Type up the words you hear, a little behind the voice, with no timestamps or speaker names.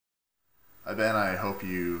Hi Ben, I hope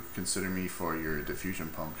you consider me for your diffusion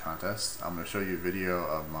pump contest. I'm going to show you a video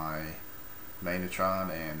of my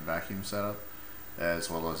Magnetron and vacuum setup, as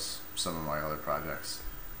well as some of my other projects.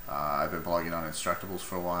 I've been blogging on Instructables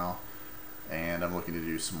for a while, and I'm looking to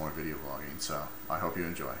do some more video blogging, so I hope you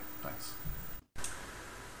enjoy. Thanks.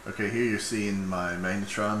 Okay, here you're seeing my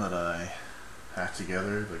Magnetron that I hacked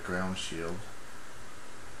together, the ground shield.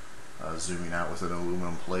 Zooming out with an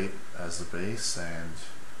aluminum plate as the base, and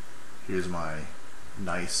here's my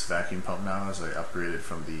nice vacuum pump now as I upgraded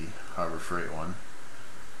from the Harbor Freight one.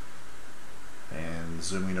 And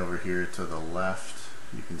zooming over here to the left,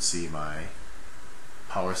 you can see my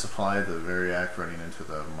power supply, the Variac running into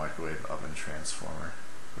the microwave oven transformer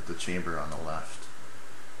with the chamber on the left.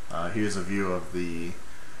 Here's a view of the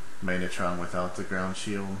Magnetron without the ground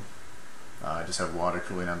shield. I just have water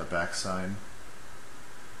cooling on the back side.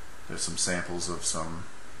 There's some samples of some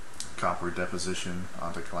copper deposition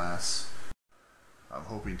onto glass. I'm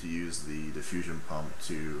hoping to use the diffusion pump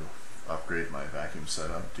to upgrade my vacuum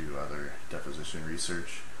setup, do other deposition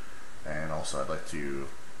research, and also I'd like to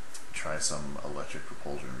try some electric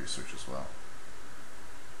propulsion research as well.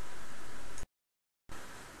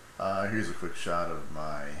 Here's a quick shot of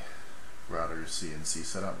my router CNC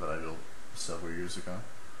setup that I built several years ago.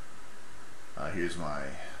 Here's my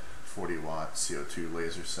 40-watt CO2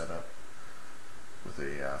 laser setup with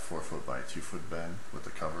a 4-foot by 2-foot bend with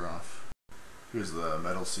the cover off. Here's the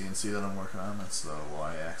metal CNC that I'm working on. That's the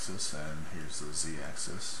Y-axis, and here's the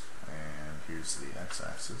Z-axis, and here's the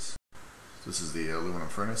X-axis. This is the aluminum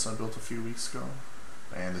furnace I built a few weeks ago,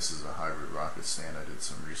 and this is a hybrid rocket stand I did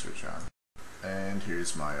some research on. And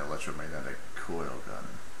here's my electromagnetic coil gun.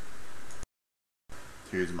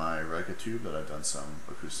 Here's my Rijke tube that I've done some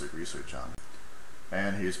acoustic research on.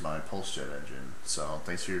 And here's my pulse jet engine. So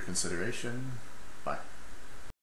thanks for your consideration. Bye.